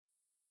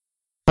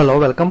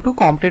Welcome to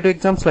competitive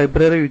exams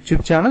library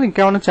YouTube channel.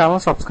 ఇంకేమైనా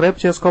channel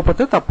subscribe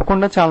చేసుకోకపోతే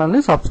తప్పకుండా ఛానల్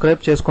ని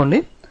సబ్స్క్రైబ్ చేసుకోండి.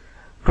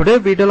 టుడే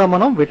వీడియోలో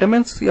మనం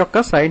విటమిన్స్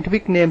యొక్క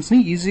సైంటిఫిక్ నేమ్స్ ని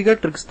ఈజీగా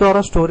ట్రిక్స్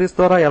ద్వారా స్టోరీస్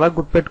ద్వారా ఎలా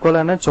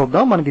గుర్తుపెట్టుకోవాలనేది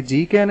చూద్దాం. మనకి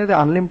జీకే అనేది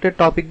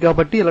అన్లిమిటెడ్ టాపిక్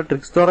కాబట్టి ఇలా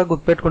ట్రిక్స్ ద్వారా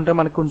గుర్తుపెట్టుకుంటే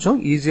మనకి కొంచెం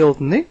ఈజీ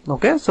అవుతుంది.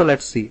 Okay, so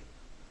let's see.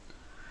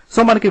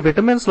 So మనకి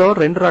విటమిన్స్ లో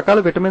రెండు రకాల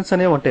విటమిన్స్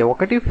అనేవి ఉంటాయి.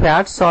 ఒకటి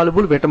ఫ్యాట్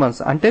సాల్యుబుల్ విటమిన్స్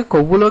అంటే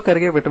కొవ్వులో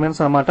కరిగే విటమిన్స్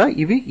అన్నమాట.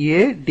 ఇవి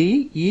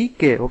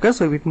ADEK. ఓకే,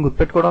 సో వీటిని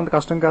గుర్తుపెట్టుకోవడం అంత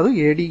కష్టం కాదు.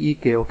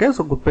 ADEK. ఓకే,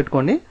 సో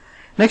గుర్తుపెట్టుకోండి.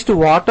 నెక్స్ట్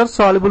వాటర్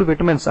సాల్యుబుల్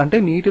విటమిన్స్ అంటే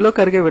నీటిలో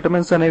కరిగే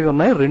విటమిన్స్ అనేవి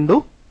ఉన్నాయి రెండు.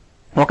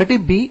 ఒకటి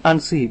B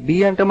అండ్ C.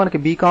 B అంటే మనకి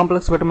B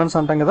కాంప్లెక్స్ విటమిన్స్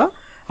అంటాం కదా,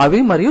 అవి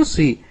మరియు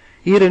C.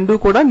 ఈ రెండు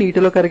కూడా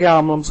నీటిలో కరిగే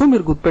ఆమ్లమ్స్.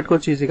 మీరు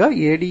గుర్తుపెట్టుకోవచ్చు ఈజీగా.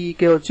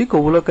 ADEK వచ్చి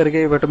కొవ్వులో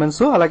కరిగే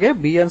విటమిన్స్, అలాగే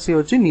B అండ్ C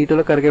వచ్చి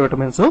నీటిలో కరిగే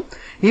విటమిన్స్.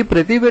 ఈ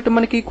ప్రతి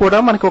విటమిన్ కి కూడా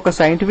మనకి ఒక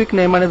సైంటిఫిక్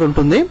నేమ్ అనేది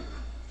ఉంటుంది.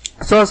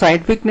 సో ఆ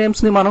సైంటిఫిక్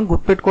నేమ్స్ ని మనం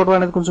గుర్తుపెట్టుకోవడం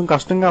అనేది కొంచెం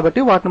కష్టం కాబట్టి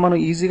వాటిని మనం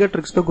ఈజీగా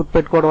ట్రిక్స్ తో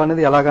గుర్తుపెట్టుకోవడం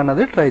అనేది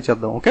ఎలాగన్నది ట్రై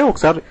చేద్దాం. ఓకే,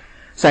 ఒకసారి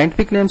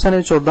సైంటిఫిక్ నేమ్స్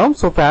అనేది చూద్దాం.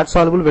 సో ఫ్యాట్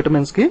సాల్యుబుల్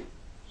విటమిన్స్ కి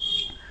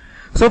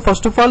so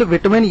first of all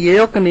vitamin A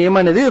యొక్క నేమ్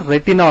అనేది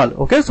రెటినాల్.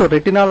 ఓకే, సో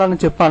రెటినాల్ అని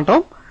చెప్పి అంటాం.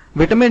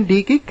 విటమిన్ డి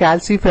కి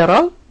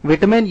calciferol,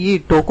 vitamin E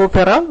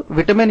tocopherol,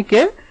 vitamin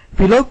K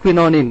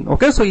ఫిలోక్వినోనిన్.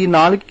 Okay, so ఈ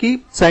నాలుగుకి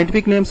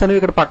సైంటిఫిక్ నేమ్స్ అనేవి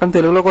ఇక్కడ పక్కన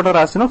తెలుగులో కూడా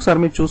రాసిన, ఒకసారి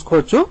మీరు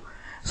చూసుకోవచ్చు.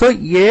 So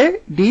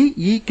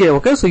ADEK.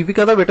 ఓకే, సో ఇవి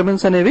కదా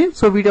విటమిన్స్ అనేవి.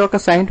 సో వీటి యొక్క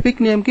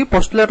సైంటిఫిక్ నేమ్ కి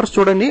ఫస్ట్ లెటర్స్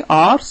చూడండి,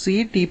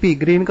 RCTP.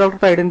 గ్రీన్ కలర్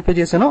తో ఐడెంటిఫై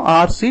చేశాను,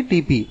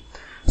 RCTP.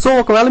 సో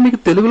ఒకవేళ మీకు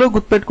తెలుగులో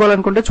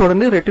గుర్తుపెట్టుకోవాలనుకుంటే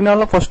చూడండి,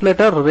 రెటినాల్ లో ఫస్ట్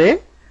లెటర్ రే,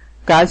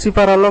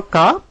 కాల్సిఫెరాల్ లో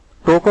కా,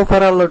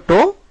 టోకోఫెరాల్ లో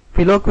టో,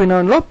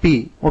 ఫిలోక్వినోన్ లో పి.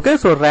 ఓకే,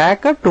 సో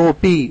రేక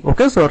టోపీ.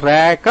 ఓకే, సో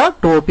రేక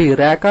టోపీ.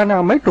 రేక అనే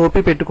అమ్మాయి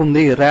టోపీ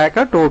పెట్టుకుంది,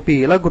 రేక టోపీ.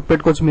 ఇలా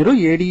గుర్తుపెట్టుకోవచ్చు మీరు.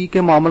 ADEK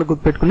మామూలు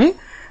గుర్తుపెట్టుకుని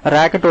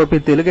రేక టోపీ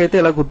తెలుగు అయితే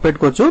ఇలా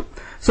గుర్తుపెట్టుకోవచ్చు.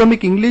 సో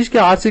మీకు ఇంగ్లీష్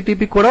కి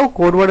RCTP కూడా ఒక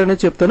కోడ్ వర్డ్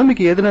అనేది చెప్తాను,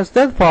 మీకు ఏది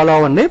నచ్చితే అది ఫాలో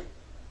అవ్వండి.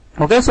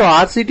 ఓకే, సో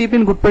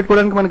RCTPని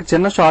గుర్తుపెట్టుకోవడానికి మనకి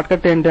చిన్న షార్ట్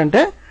కట్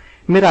ఏంటంటే,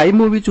 మీరు ఐ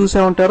మూవీ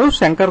చూసే ఉంటారు.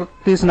 శంకర్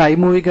తీసిన ఐ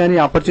మూవీ గానీ,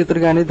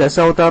 అపరిచితుడు గానీ, దశ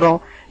అవతారం,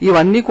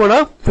 ఇవన్నీ కూడా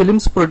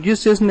ఫిలిమ్స్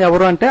ప్రొడ్యూస్ చేసింది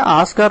ఎవరు అంటే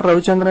ఆస్కార్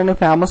రవిచంద్రన్ అనే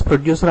ఫేమస్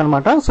ప్రొడ్యూసర్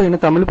అనమాట. సో ఈయన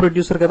తమిళ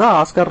ప్రొడ్యూసర్ కదా,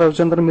 ఆస్కార్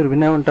రవిచంద్రన్ మీరు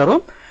వినే ఉంటారు.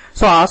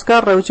 సో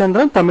ఆస్కార్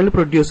రవిచంద్రన్ తమిళ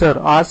ప్రొడ్యూసర్.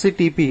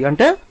 RCTP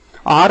అంటే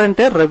R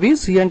అంటే రవి,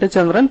 C అంటే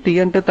చంద్రన్, T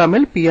అంటే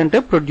తమిళ్, P అంటే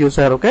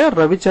ప్రొడ్యూసర్. ఓకే,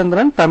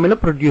 రవిచంద్రన్ తమిళ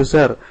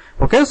ప్రొడ్యూసర్.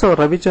 ఓకే, సో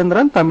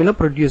రవిచంద్రన్ తమిళ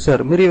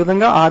ప్రొడ్యూసర్. మీరు ఈ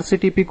విధంగా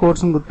RCTP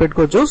కోర్స్ ని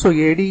గుర్తుపెట్టుకోవచ్చు. So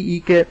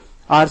ADEK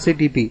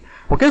RCTP.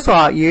 Okay, so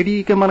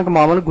ADEK మనకు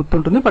మామూలుగా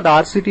గుర్తుంటుంది, బట్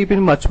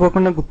RCTPని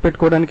మర్చిపోకుండా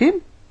గుర్తుపెట్టుకోవడానికి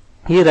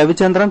ఈ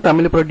రవిచంద్రన్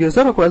తమిళ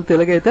ప్రొడ్యూసర్, ఒకవేళ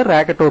తెలుగు అయితే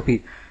రేక టోపీ.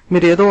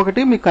 మీరు ఏదో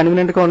ఒకటి మీకు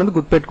కన్వీనియంట్ గా ఉన్నది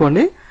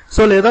గుర్తుపెట్టుకోండి.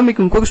 సో లేదా మీకు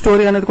ఇంకొక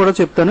స్టోరీ అనేది కూడా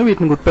చెప్తాను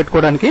వీటిని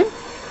గుర్తుపెట్టుకోవడానికి.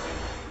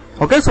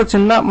 ఓకే, సో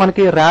చిన్న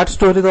మనకి ర్యాట్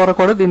స్టోరీ ద్వారా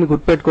కూడా దీన్ని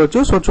గుర్తుపెట్టుకోవచ్చు.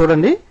 సో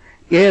చూడండి,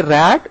 ఏ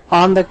rat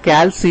on the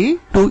క్యాల్సీ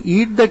to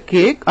eat the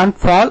cake and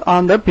fall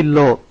on the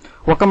pillow.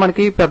 ఒక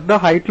మనకి పెద్ద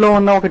హైట్ లో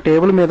ఉన్న ఒక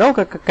టేబుల్ మీద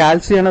ఒక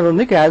క్యాల్సీ అనేది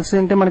ఉంది. క్యాల్సీ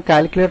అంటే మన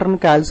క్యాలిక్యులేటర్ ని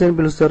క్యాల్సీ అని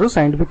పిలుస్తారు,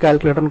 సైంటిఫిక్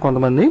క్యాలిక్యులేటర్ ని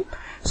కొంతమంది.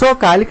 సో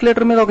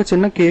క్యాలిక్యులేటర్ మీద ఒక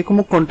చిన్న కేక్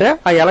ముక్క ఉంటే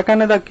ఆ ఎలక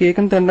అనేది ఆ కేక్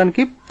ని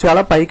తినడానికి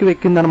చాలా పైకి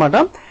వెక్కిందనమాట.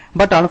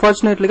 బట్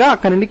అన్ఫార్చునేట్లీ గా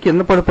అక్కడ నుండి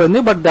కింద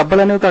పడిపోయింది. బట్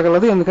దెబ్బలు అనేవి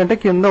తగలదు, ఎందుకంటే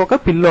కింద ఒక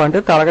పిల్లో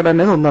అంటే తలగడ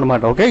అనేది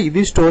ఉందన్నమాట. ఓకే,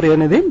 ఇది స్టోరీ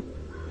అనేది.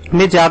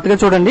 మీరు జాగ్రత్తగా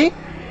చూడండి.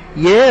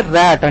 ఏ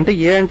ర్యాట్ అంటే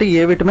ఏ అంటే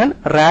ఏ విటమిన్,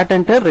 ర్యాట్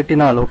అంటే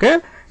retinol. Okay,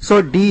 so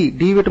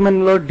D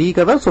vitamin లో డి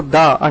కదా, సో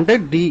ద అంటే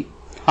డి.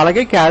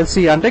 అలాగే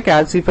క్యాల్సీ అంటే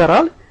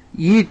కాల్సిఫెరాల్,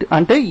 ఈట్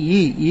అంటే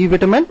ఈ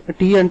విటమిన్,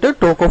 టీ అంటే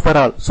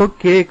టోకోఫెరాల్. సో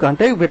కేక్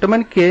అంటే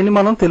విటమిన్ కే ని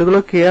మనం తెలుగులో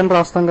కే అని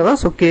రాస్తాం కదా,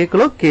 సో కేక్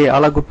లో కే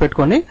అలా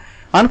గుర్తుపెట్టుకోండి.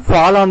 And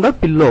fall on the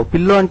pillow.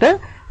 Pillow అంటే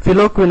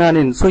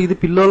ఫిలోక్వినానిన్. సో ఇది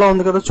పిల్లోలో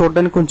ఉంది కదా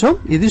చూడడానికి కొంచెం.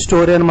 ఇది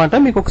స్టోరీ అనమాట.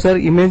 మీకు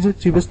ఒకసారి ఇమేజ్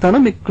చూపిస్తాను,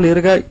 మీకు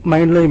క్లియర్ గా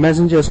మైండ్ లో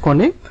ఇమాజిన్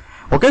చేసుకోండి.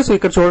 ఓకే, సో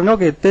ఇక్కడ చూడండి,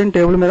 ఒక ఎత్తైన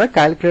టేబుల్ మీద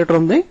క్యాలిక్యులేటర్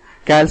ఉంది,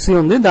 క్యాల్సీ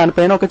ఉంది,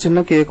 దానిపైన ఒక చిన్న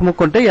కేక్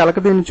ముక్క ఉంటే ఎలక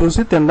దీన్ని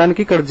చూసి తినడానికి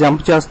ఇక్కడ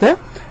జంప్ చేస్తే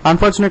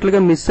అన్ఫార్చునేట్లీ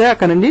గా మిస్ అయ్యి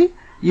అక్కడ నుండి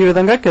ఈ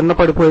విధంగా కింద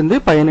పడిపోయింది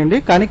పైనుండి.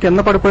 కానీ కింద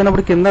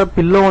పడిపోయినప్పుడు కింద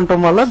పిల్లో ఉండటం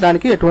వల్ల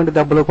దానికి ఎటువంటి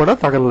దెబ్బలు కూడా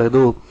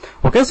తగలలేదు.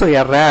 ఓకే, సో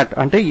ర్యాట్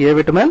అంటే ఏ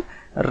విటమిన్,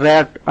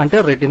 ర్యాట్ అంటే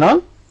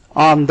రెటినాల్,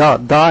 ఆన్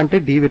ద అంటే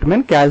డి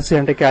విటమిన్, క్యాల్సీ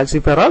అంటే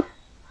కాల్సిఫెరాల్,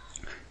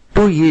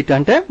 టు ఈట్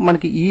అంటే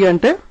మనకి ఈ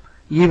అంటే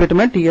ఈ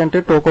విటమిన్, టీ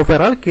అంటే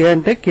టోకోఫెరాల్, కే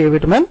అంటే కే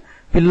విటమిన్,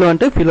 పిల్లో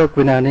అంటే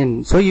ఫిలోక్వినానిన్.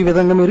 సో ఈ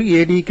విధంగా మీరు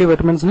ADEK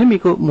విటమిన్స్ ని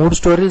మీకు 3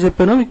 స్టోరీలు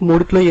చెప్పాను. మీకు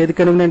మూడిట్లో ఏది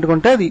కన్వీనియంట్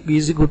ఉంటే అది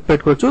ఈజీ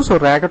గుర్తుపెట్టుకోవచ్చు. సో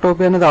రేక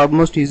టోపీ అనేది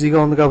ఆల్మోస్ట్ ఈజీగా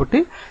ఉంది కాబట్టి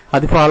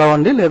అది ఫాలో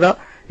అవ్వండి. లేదా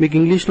మీకు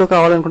ఇంగ్లీష్ లో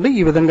కావాలనుకుంటే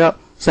ఈ విధంగా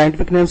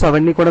సైంటిఫిక్ నేమ్స్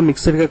అవన్నీ కూడా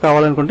మిక్స్డ్ గా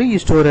కావాలనుకుంటే ఈ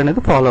స్టోరీ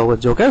అనేది ఫాలో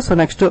అవ్వచ్చు. ఓకే, సో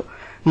నెక్స్ట్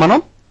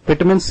మనం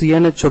విటమిన్ సి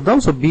అనేది చూద్దాం.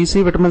 సో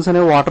BC విటమిన్స్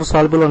అనేవి వాటర్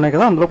సాల్యుబుల్ ఉన్నాయి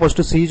కదా, అందులో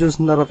ఫస్ట్ సి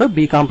చూసిన తర్వాత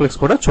B కాంప్లెక్స్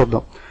కూడా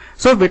చూద్దాం.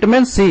 సో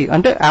విటమిన్ సి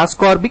అంటే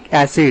ascorbic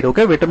acid.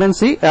 Okay, vitamin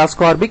C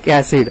ascorbic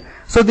acid.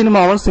 So దీన్ని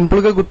మామూలు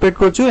సింపుల్ గా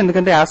గుర్తుపెట్టుకోవచ్చు,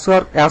 ఎందుకంటే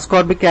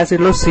ఆస్కార్బిక్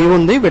యాసిడ్ లో సి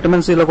ఉంది,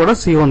 విటమిన్ సి లో కూడా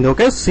సి ఉంది.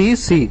 Okay,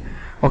 C.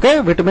 Okay,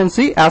 vitamin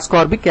C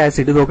ascorbic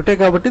acid ఇది ఒకటే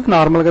కాబట్టి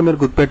నార్మల్ గా మీరు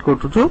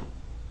గుర్తుపెట్టుకోవచ్చు.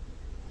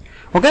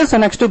 Okay, so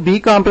next B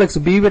complex,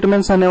 B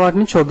vitamins అనే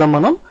వాటిని చూద్దాం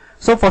మనం.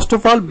 So first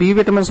of all B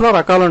vitamins లో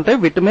రకాలు ఉంటాయి.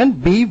 Vitamin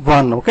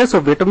B1. Okay, so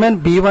vitamin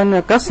B1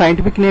 యొక్క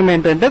సైంటిఫిక్ నేమ్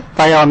ఏంటంటే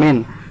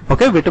థయామిన్.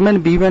 ఓకే, విటమిన్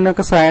B1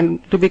 యొక్క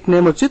సైంటిఫిక్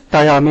నేమ్ వచ్చి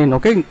థయామిన్.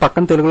 ఓకే,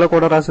 పక్కన తెలుగులో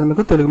కూడా రాసింది,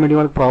 మీకు తెలుగు మీడియం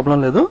వాళ్ళకి ప్రాబ్లం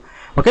లేదు.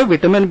 Okay,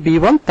 vitamin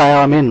B1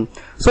 thiamine.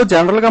 So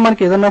general గా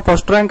మనకి ఏదైనా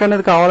ఫస్ట్ ర్యాంక్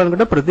అనేది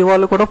కావాలనుకుంటే ప్రతి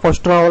వాళ్ళు కూడా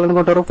ఫస్ట్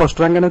రావాలనుకుంటారు, ఫస్ట్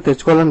ర్యాంక్ అనేది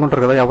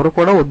తెచ్చుకోవాలనుకుంటారు కదా, ఎవరు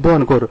కూడా వద్దు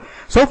అనుకోరు.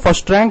 సో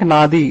ఫస్ట్ ర్యాంక్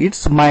నాది,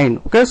 ఇట్స్ మైన్.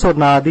 ఓకే, సో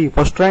నాది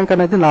ఫస్ట్ ర్యాంక్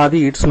అనేది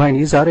నాది, ఇట్స్ మైన్.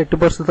 ఈసారి ఎట్టి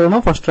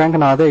పరిస్థితుల్లో ఫస్ట్ ర్యాంక్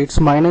నాదే,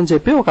 ఇట్స్ మైన్ అని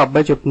చెప్పి ఒక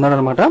అబ్బాయి చెప్తున్నాడు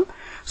అనమాట.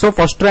 సో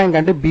ఫస్ట్ ర్యాంక్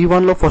అంటే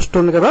B1 లో ఫస్ట్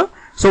ఉంది కదా,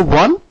 so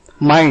 1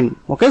 mine.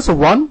 Okay, so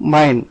 1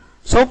 mine.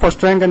 So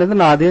first rank అనేది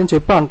నాది అని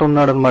చెప్పి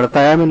అంటున్నాడు అనమాట.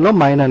 థయామిన్ లో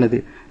మైన్ అనేది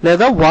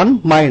లేదా 1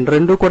 మైన్,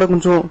 రెండు కూడా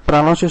కొంచెం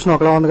ప్రొనౌన్సియేషన్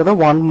ఒకలా ఉంది కదా,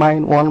 1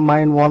 మైన్ 1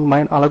 మైన్ 1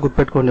 మైన్ అలా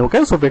గుర్తుపెట్టుకోండి.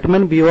 ఓకే, సో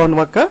విటమిన్ B1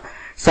 యొక్క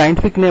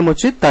సైంటిఫిక్ నేమ్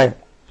వచ్చి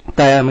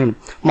థయామిన్.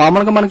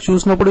 మామూలుగా మనకి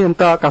చూసినప్పుడు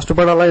ఎంత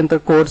కష్టపడాలా, ఎంత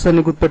కోర్స్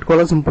అని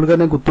గుర్తుపెట్టుకోవాలా, సింపుల్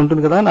గానే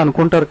గుర్తుంటుంది కదా అని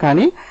అనుకుంటారు.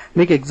 కానీ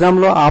మీకు ఎగ్జామ్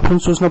లో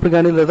ఆప్షన్స్ చూసినప్పుడు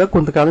కానీ లేదా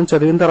కొంతకాలం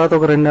చదివిన తర్వాత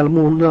ఒక 2 నెలలు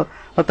 3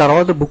 నెలల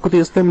తర్వాత బుక్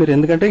తీస్తే మీరు,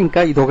 ఎందుకంటే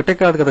ఇంకా ఇది ఒకటే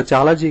కాదు కదా,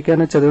 చాలా జీకే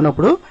అనేది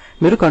చదివినప్పుడు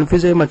మీరు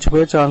కన్ఫ్యూజ్ అయ్యి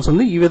మర్చిపోయే ఛాన్స్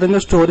ఉంది. ఈ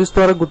విధంగా స్టోరీస్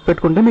ద్వారా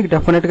గుర్తుపెట్టుకుంటే మీకు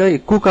డెఫినెట్ గా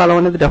ఎక్కువ కాలం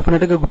అనేది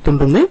డెఫినెట్ గా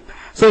గుర్తుంటుంది.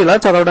 సో ఇలా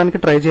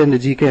చదవడానికి ట్రై చేయండి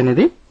జీకే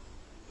అనేది.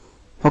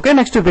 ఓకే,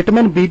 నెక్స్ట్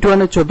విటమిన్ B2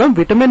 అనేది చూద్దాం.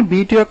 విటమిన్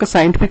B2 యొక్క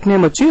సైంటిఫిక్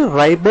నేమ్ వచ్చి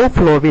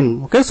riboflavin.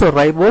 Okay, so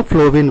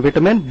riboflavin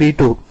vitamin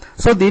B2.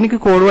 So దీనికి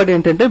కోడ్ వర్డ్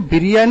ఏంటంటే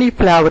biryani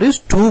flavour is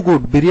too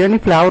good. Biryani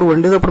flavour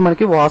వండేటప్పుడు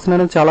మనకి వాసన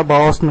అనేది చాలా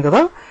బాగా వస్తుంది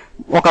కదా,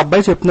 ఒక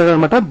అబ్బాయి చెప్తున్నాడు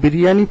అనమాట,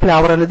 బిర్యానీ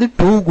ఫ్లేవర్ అనేది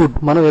టూ గుడ్.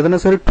 మనం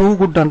ఏదైనా సరే టూ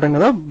గుడ్ అంటాం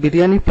కదా,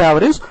 biryani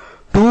flavour is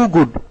too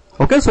good.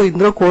 Okay, so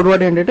ఇందులో కోడ్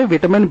వర్డ్ ఏంటంటే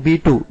విటమిన్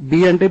B2.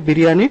 బి అంటే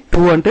బిర్యానీ,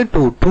 2 అంటే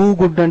టూ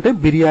గుడ్ అంటే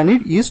biryani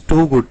is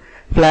too good.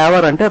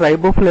 Flavour అంటే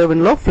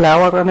రైబోఫ్లేవిన్ లో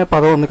ఫ్లేవర్ అనే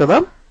పదం ఉంది కదా.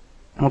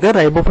 ఓకే,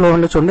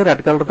 రైబోఫ్లేవిన్ లో చూడండి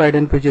రెడ్ కలర్ తో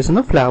ఐడెంటిఫై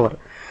చేసిన ఫ్లేవర్.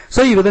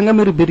 సో ఈ విధంగా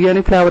మీరు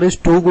biryani flavour is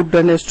too good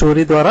అనే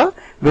స్టోరీ ద్వారా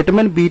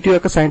విటమిన్ B2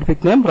 యొక్క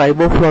సైంటిఫిక్ నేమ్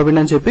రైబోఫ్లోవిన్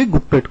అని చెప్పి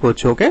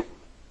గుర్తుపెట్టుకోవచ్చు. Okay,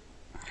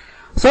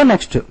 so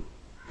next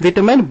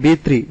vitamin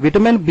B3.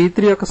 Vitamin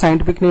B3 యొక్క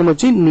సైంటిఫిక్ నేమ్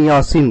వచ్చి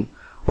niacin.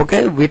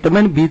 Okay,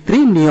 vitamin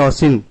B3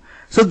 niacin.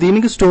 So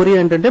దీనికి స్టోరీ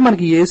ఏంటంటే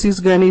మనకి ఏసీస్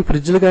గానీ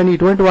ఫ్రిడ్జ్లు గానీ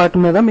ఇటువంటి వాటి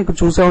మీద మీకు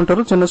చూసే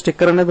ఉంటారు, చిన్న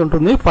స్టిక్కర్ అనేది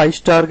ఉంటుంది. 5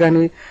 స్టార్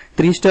గానీ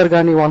 3 స్టార్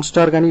గానీ 1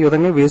 స్టార్ గానీ ఈ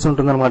విధంగా వేసి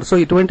ఉంటుంది అనమాట. సో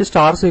ఇటువంటి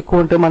స్టార్స్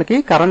ఎక్కువ ఉంటే మనకి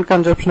కరెంట్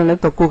కన్సంప్షన్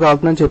అనేది తక్కువ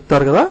కావుతుందని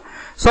చెప్తారు కదా.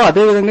 సో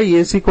అదే విధంగా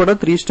ఏసీ కూడా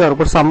 3 స్టార్.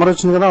 ఇప్పుడు సమ్మర్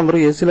వచ్చింది కదా, అందరూ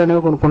ఏసీలు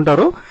అనేవి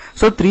కొనుక్కుంటారు.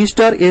 So 3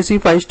 star AC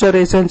 5 star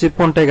AC అని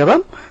చెప్పి ఉంటాయి కదా.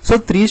 సో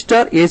 3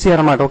 స్టార్ ఏసీ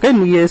అనమాట. ఓకే,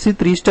 నీ ఏసీ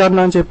 3 స్టార్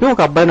నా అని చెప్పి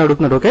ఒక అబ్బాయిని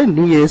అడుగుతున్నాడు. ఓకే,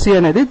 నీ ఏసీ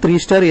అనేది 3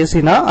 స్టార్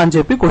ఏసీనా అని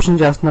చెప్పి క్వశ్చన్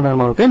చేస్తున్నాడు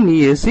అనమాట. ఓకే, నీ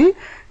ఏసీ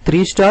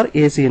 3 స్టార్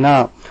ఏసీనా.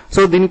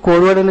 సో దీని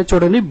కోడ్ వర్డ్ అనేది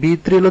చూడండి,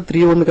 B3 లో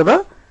 3 ఉంది కదా,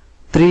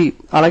 3.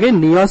 అలాగే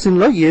నియాసిన్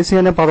లో ఏసీ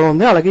అనే పదం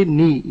ఉంది. అలాగే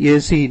నీ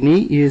ఏసీ, నీ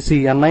ఏసీ,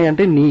 ఎన్ఐ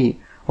అంటే నీ.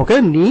 ఓకే,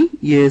 నీ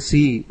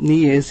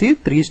ఏసీ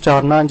 3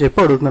 స్టార్ నా అని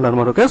చెప్పి అడుగుతున్నాడు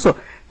అనమాట. ఓకే, సో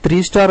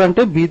 3 స్టార్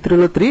అంటే B3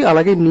 లో 3,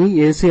 అలాగే నీ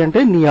ఏసీ అంటే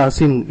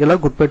నియాసిన్, ఇలా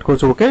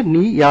గుర్తుపెట్టుకోవచ్చు. ఓకే,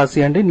 నీ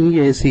యాసీ అంటే నీ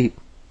ఏసీ,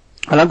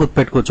 అలా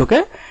గుర్తుపెట్టుకోవచ్చు.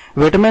 ఓకే,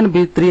 విటమిన్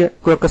B3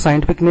 యొక్క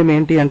సైంటిఫిక్ నేమ్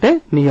ఏంటి అంటే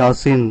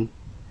niacin.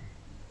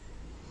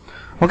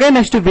 Okay,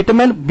 next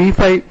vitamin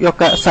B5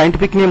 యొక్క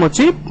సైంటిఫిక్ నేమ్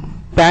వచ్చి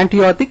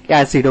ప్యాంటియాటిక్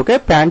యాసిడ్. ఓకే,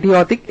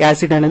 ప్యాంటియాటిక్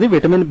యాసిడ్ అనేది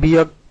విటమిన్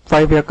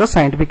B5 యొక్క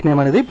సైంటిఫిక్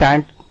నేమ్ అనేది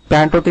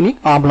ప్యాంటోథెనిక్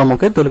ఆమ్లం.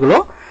 ఓకే, తెలుగులో.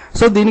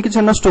 సో దీనికి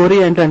చిన్న స్టోరీ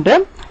ఏంటంటే,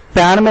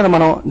 ప్యాన్ మీద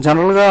మనం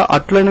జనరల్ గా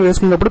అట్లని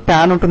వేసుకున్నప్పుడు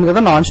ప్యాన్ ఉంటుంది కదా,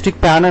 నాన్ స్టిక్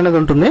ప్యాన్ అనేది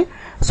ఉంటుంది.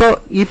 సో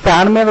ఈ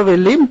ప్యాన్ మీద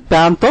వెళ్లి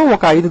ప్యాన్ తో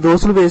ఒక 5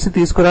 దోశలు వేసి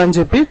తీసుకురా అని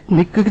చెప్పి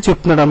నిక్ కి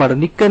చెప్తున్నాడు అనమాట.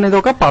 నిక్ అనేది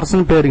ఒక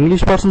పర్సన్ పేరు,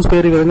 ఇంగ్లీష్ పర్సన్స్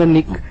పేరు ఈ విధంగా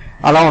నిక్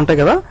అలా ఉంటాయి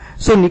కదా.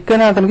 సో నిక్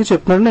అనే అతనికి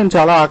చెప్తున్నాడు, నేను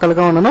చాలా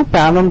ఆకలిగా ఉన్నాను,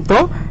 ప్యానం తో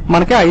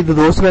మనకి 5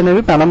 దోశలు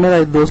అనేవి పెనం మీద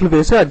 5 దోశలు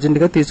వేసి అర్జెంట్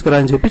గా తీసుకురా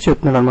అని చెప్పి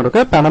చెప్తున్నాడు అనమాట.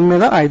 ఓకే, పెనం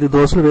మీద 5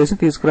 దోశలు వేసి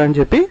తీసుకురా అని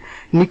చెప్పి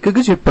నిక్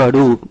కి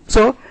చెప్పాడు.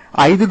 సో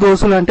 5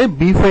 దోశలు అంటే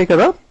B5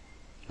 కదా,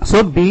 సో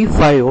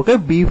B5. ఓకే,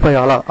 B5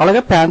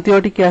 అలాగే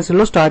ప్యాంథియోటిక్ యాసిడ్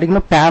లో స్టార్టింగ్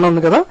లో ప్యాన్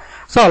ఉంది కదా,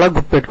 సో అలా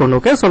గుర్తుపెట్టుకోండి.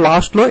 ఓకే, సో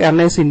లాస్ట్ లో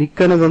NIC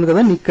నిక్ అనేది ఉంది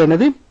కదా, నిక్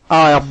అనేది ఆ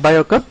అబ్బాయి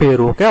యొక్క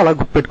పేరు. ఓకే, అలా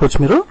గుర్తుపెట్టుకోవచ్చు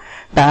మీరు.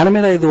 ప్యాన్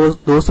మీద 5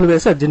 దోశలు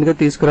వేసి అర్జెంట్ గా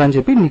తీసుకురా అని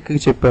చెప్పి నిక్ కి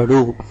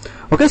చెప్పాడు.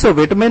 ఓకే, సో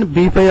విటమిన్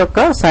B5 యొక్క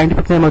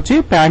సైంటిఫిక్ నేమ్ వచ్చి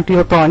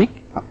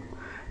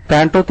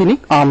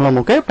ప్యాంటోథెనిక్ ఆమ్లం.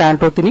 ఓకే,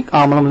 ప్యాంటోథెనిక్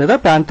ఆమ్లం లేదా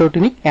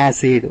pantothenic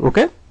acid.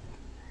 Okay,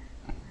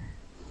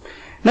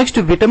 next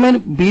vitamin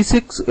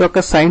B6 యొక్క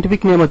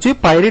సైంటిఫిక్ నేమ్ వచ్చి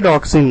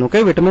పైరిడాక్సిన్. ఓకే,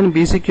 విటమిన్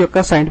B6 యొక్క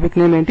సైంటిఫిక్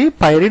నేమ్ ఏంటి,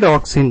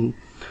 పైరిడాక్సిన్.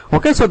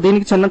 ఓకే, సో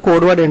దీనికి చిన్న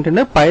కోడ్ వర్డ్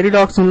ఏంటంటే,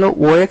 పైరిడాక్సిన్ లో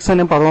OX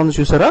అనే పదం ఉంది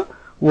చూసారా,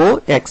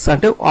 OX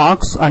అంటే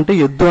ఆక్స్ అంటే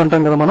ఎద్దు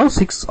అంటాం కదా మనం.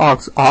 6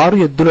 ఆక్స్, 6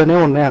 ఎద్దులు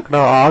అనేవి ఉన్నాయి అక్కడ,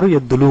 6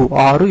 ఎద్దులు.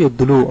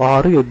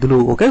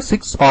 Okay,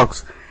 6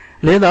 aux.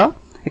 లేదా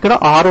ఇక్కడ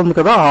 6 ఉంది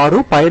కదా,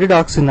 6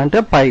 పైరిడాక్సిన్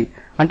అంటే పై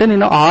అంటే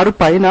నేను 6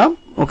 పైన.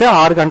 ఓకే,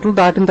 6 గంటలు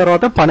దాటిన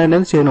తర్వాత పని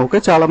అనేది చేయను. ఓకే,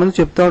 చాలా మంది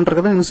చెప్తా ఉంటారు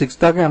కదా, నేను 6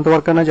 దాకా ఎంత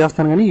వర్క్ అయినా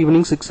చేస్తాను కానీ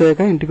ఈవినింగ్ 6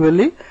 అయ్యాక ఇంటికి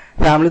వెళ్లి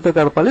ఫ్యామిలీతో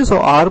గడపాలి. సో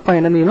 6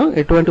 పైన నేను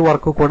ఎటువంటి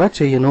వర్క్ కూడా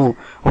చేయను.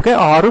 ఓకే,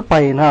 6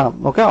 పైన.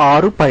 ఓకే,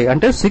 6 పై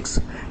అంటే 6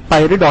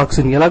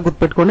 పైరిడాక్సిన్, ఇలా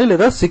గుర్తుపెట్టుకోండి.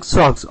 లేదా 6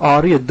 ఆక్స్,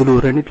 6 ఎద్దులు,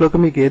 రెండిట్లోకి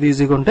మీకు ఏది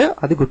ఈజీగా ఉంటే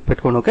అది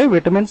గుర్తుపెట్టుకోండి. ఓకే,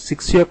 విటమిన్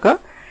 6 యొక్క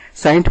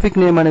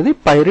సైంటిఫిక్ నేమ్ అనేది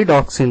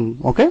pyridoxine.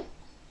 Okay,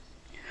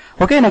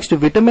 next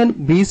vitamin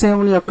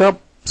B7 యొక్క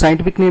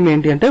సైంటిఫిక్ నేమ్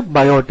ఏంటి అంటే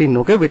biotin.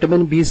 Okay,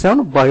 vitamin B7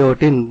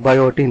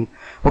 biotin.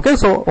 Okay,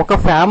 so ఒక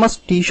ఫేమస్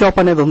టీ షాప్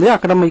అనేది ఉంది.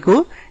 అక్కడ మీకు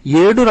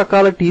 7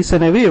 రకాల టీస్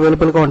అనేవి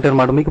అవైలబుల్ గా ఉంటాయి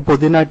అనమాట. మీకు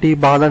పుదీనా టీ,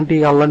 బాదం టీ,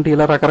 అల్లం టీ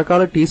ఇలా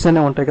రకరకాల టీస్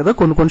అనేవి ఉంటాయి కదా.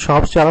 కొన్ని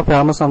షాప్స్ చాలా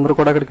ఫేమస్, అందరూ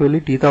కూడా అక్కడికి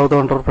వెళ్లి టీ తాగుతూ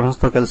ఉంటారు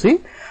ఫ్రెండ్స్ తో కలిసి.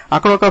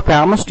 అక్కడ ఒక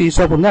ఫేమస్ టీ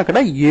షాప్ ఉంది. అక్కడ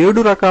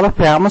 7 రకాల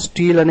ఫేమస్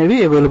టీలు అనేవి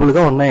అవైలబుల్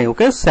గా ఉన్నాయి.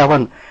 Okay,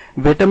 7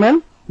 vitamin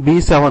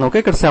B7. ఓకే,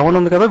 ఇక్కడ 7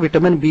 ఉంది కదా,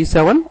 విటమిన్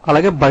B7.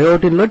 అలాగే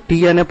బయోటిన్ లో టీ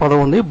అనే పదం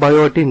ఉంది,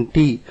 బయోటిన్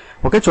టీ.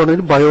 ఓకే,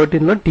 చూడండి,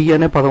 బయోటిన్ లో టీ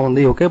అనే పదం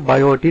ఉంది. ఓకే,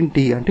 బయోటిన్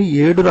టీ అంటే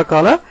 7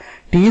 రకాల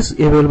టీస్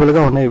అవైలబుల్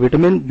గా ఉన్నాయి.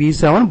 విటమిన్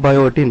B7,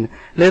 బయోటిన్,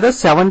 లేదా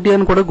 7 టీ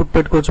అని కూడా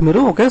గుర్తుపెట్టుకోవచ్చు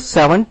మీరు. ఓకే,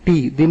 7 టీ,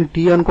 దీని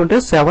టీ అనుకుంటే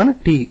 7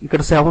 టీ,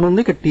 ఇక్కడ 7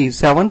 ఉంది, ఇక్కడ టీ,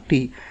 7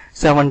 టీ,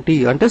 7 టీ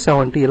అంటే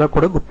 7 టీ ఇలా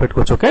కూడా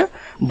గుర్తుపెట్టుకోవచ్చు. ఓకే,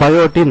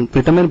 బయోటిన్,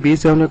 విటమిన్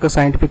B7 యొక్క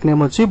సైంటిఫిక్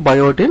నేమ్ వచ్చి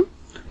బయోటిన్.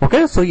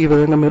 ఓకే, సో ఈ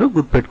విధంగా మీరు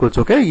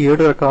గుర్తుపెట్టుకోవచ్చు. ఓకే,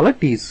 7 రకాల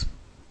టీస్.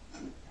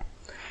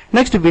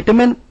 నెక్స్ట్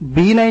విటమిన్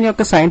B9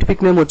 యొక్క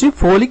సైంటిఫిక్ నేమ్ వచ్చి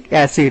folic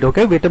acid.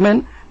 Okay, vitamin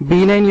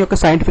B9 యొక్క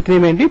సైంటిఫిక్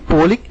నేమ్ ఏంటి?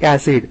 Folic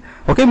acid.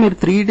 ఓకే, మీరు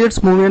 3 Idiots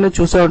మూవీ అనేది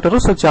చూసే ఉంటారు.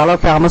 సో చాలా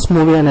ఫేమస్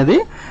మూవీ అనేది.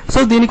 సో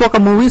దీనికి ఒక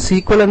మూవీ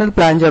సీక్వెల్ అనేది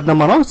ప్లాన్ చేద్దాం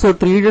మనం. So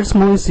 3 Idiots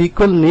movie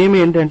sequel name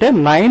ఏంటంటే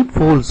 9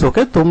 Fools.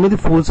 ఓకే,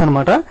 9 ఫూల్స్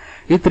అనమాట.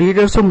 ఈ 3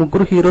 Idiots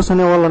ముగ్గురు హీరోస్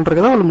అనే వాళ్ళు ఉంటారు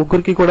కదా, వాళ్ళు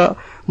ముగ్గురికి కూడా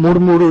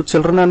 3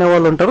 చిల్డ్రన్ అనే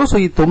వాళ్ళు ఉంటారు. సో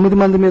ఈ 9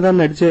 మంది మీద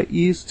నడిచే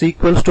ఈ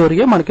సీక్వెల్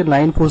స్టోరీయే మనకి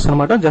 9 Fools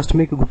అనమాట. జస్ట్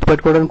మీకు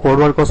గుర్తుపెట్టుకోవడానికి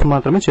కోడ్ వర్డ్ కోసం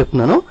మాత్రమే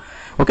చెప్తున్నాను.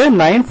 ఓకే,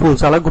 9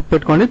 Fools అలా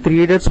గుర్తుపెట్టుకోండి. 3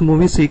 Idiots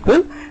movie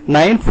sequel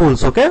 9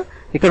 Fools. Okay,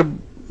 ఇక్కడ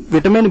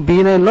విటమిన్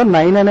B9 లో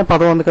 9 అనే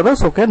పదం ఉంది కదా.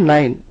 So okay,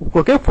 9.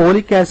 Okay,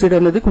 folic acid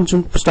అనేది కొంచెం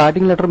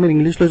స్టార్టింగ్ లెటర్ మీరు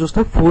ఇంగ్లీష్ లో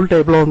చూస్తే ఫూల్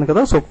టైప్ లో ఉంది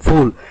కదా. సో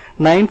ఫూల్,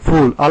 9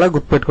 ఫూల్ అలా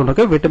గుర్తుపెట్టుకోండి.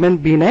 Okay, vitamin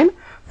B9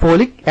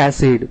 folic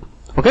acid.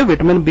 Okay,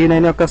 vitamin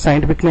B9 యొక్క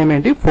సైంటిఫిక్ నేమ్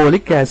ఏంటి?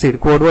 Folic acid.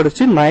 కోడ్ వర్డ్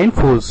వచ్చి 9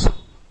 ఫూల్స్.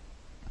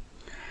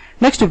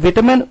 నెక్స్ట్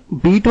విటమిన్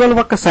B12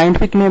 యొక్క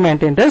సైంటిఫిక్ నేమ్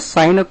ఏంటంటే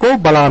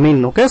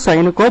సైనకోబలామిన్. ఓకే,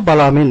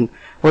 సైనకోబలామిన్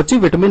వచ్చి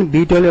విటమిన్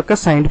B12 యొక్క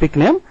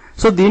సైంటిఫిక్ నేమ్.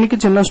 సో దీనికి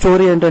చిన్న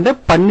స్టోరీ ఏంటంటే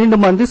 12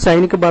 మంది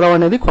సైనిక బలం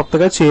అనేది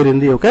కొత్తగా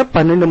చేరింది. ఓకే,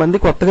 12 మంది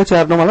కొత్తగా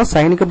చేరడం వల్ల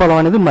సైనిక బలం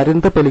అనేది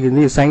మరింత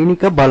పెరిగింది.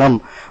 సైనిక బలం.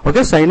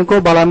 ఓకే,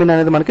 సైనికోబలామిన్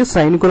అనేది మనకి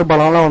సైనికుల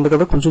బలంలా ఉంది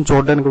కదా, కొంచెం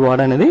చూడడానికి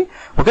వాడు అనేది.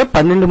 ఓకే,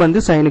 12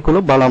 మంది సైనికుల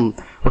బలం.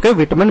 ఓకే,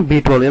 విటమిన్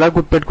B12 ఇలా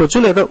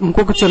గుర్తుపెట్టుకోవచ్చు. లేదా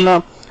ఇంకొక చిన్న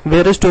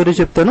వేరే స్టోరీ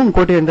చెప్తాను.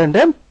 ఇంకోటి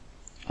ఏంటంటే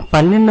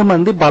 12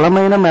 మంది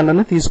బలమైన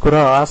మెన్నని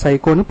తీసుకురా ఆ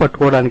సైకోని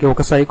పట్టుకోవడానికి.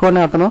 ఒక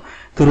సైకోని అతను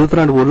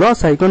తిరుగుతున్నాడు ఊళ్ళో, ఆ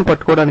సైకోని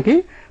పట్టుకోవడానికి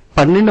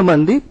 12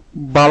 మంది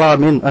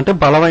బలామిన్ అంటే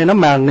బలమైన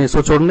మ్యాన్ ని. సో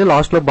చూడండి,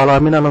 లాస్ట్ లో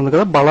బలామిన్ అని ఉంది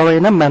కదా,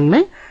 బలమైన మెన్ ని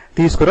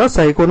తీసుకురా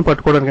సైకోని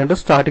పట్టుకోవడానికి. అంటే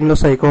స్టార్టింగ్ లో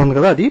సైకో ఉంది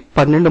కదా, అది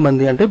 12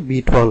 మంది అంటే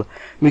B12.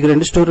 మీకు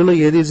 2 స్టోరీలో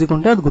ఏది ఈజీగా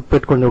ఉంటే అది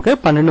గుర్తుపెట్టుకోండి. ఓకే,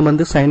 12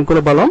 మంది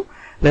సైనికుల బలం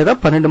లేదా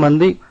 12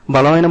 మంది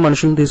బలమైన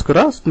మనుషులను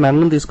తీసుకురా, మెన్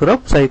తీసుకురా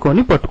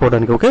సైకోని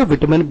పట్టుకోవడానికి. ఓకే,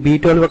 విటమిన్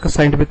B12 యొక్క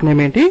సైంటిఫిక్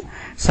నేమ్ ఏంటి?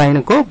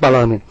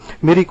 సైనికోబలామిన్.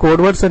 మీరు ఈ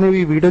కోడ్ వర్డ్స్ అనేవి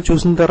ఈ వీడియో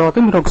చూసిన తర్వాత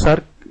మీరు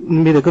ఒకసారి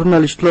మీ దగ్గర ఉన్న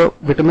లిస్ట్ లో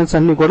విటమిన్స్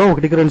అన్ని కూడా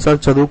 1కి 2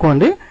 సార్లు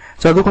చదువుకోండి.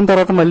 చదువుకున్న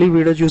తర్వాత మళ్ళీ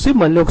వీడియో చూసి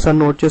మళ్ళీ ఒకసారి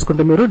నోట్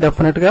చేసుకుంటే మీరు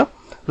డెఫినెట్ గా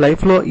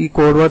లైఫ్ లో ఈ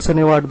కోడ్ వర్డ్స్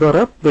అనే వాటి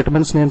ద్వారా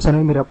విటమిన్స్ నేమ్స్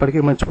అనేవి మీరు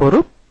ఎప్పటికీ మర్చిపోరు.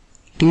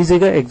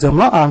 ఈజీగా ఎగ్జామ్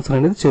లో ఆన్సర్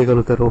అనేది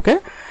చేయగలుగుతారు. ఓకే,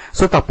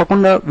 సో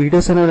తప్పకుండా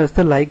వీడియోస్ అనేవి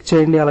వస్తే లైక్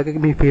చేయండి, అలాగే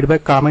మీ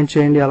ఫీడ్బ్యాక్ కామెంట్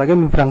చేయండి, అలాగే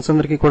మీ ఫ్రెండ్స్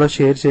అందరికీ కూడా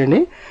షేర్ చేయండి.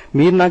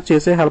 మీరు నాకు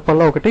చేసే హెల్ప్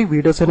వల్ల ఒకటి,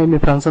 వీడియోస్ అనేవి మీ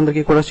ఫ్రెండ్స్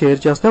అందరికీ కూడా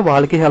షేర్ చేస్తే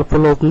వాళ్ళకి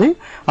హెల్ప్ఫుల్ అవుతుంది,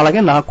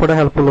 అలాగే నాకు కూడా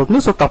హెల్ప్ఫుల్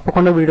అవుతుంది. సో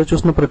తప్పకుండా వీడియో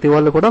చూసిన ప్రతి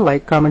వాళ్ళు కూడా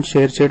లైక్, కామెంట్,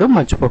 షేర్ చేయడం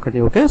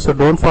మర్చిపోకండి. Okay, so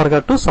don't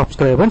forget to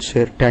subscribe and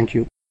share. Thank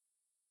you.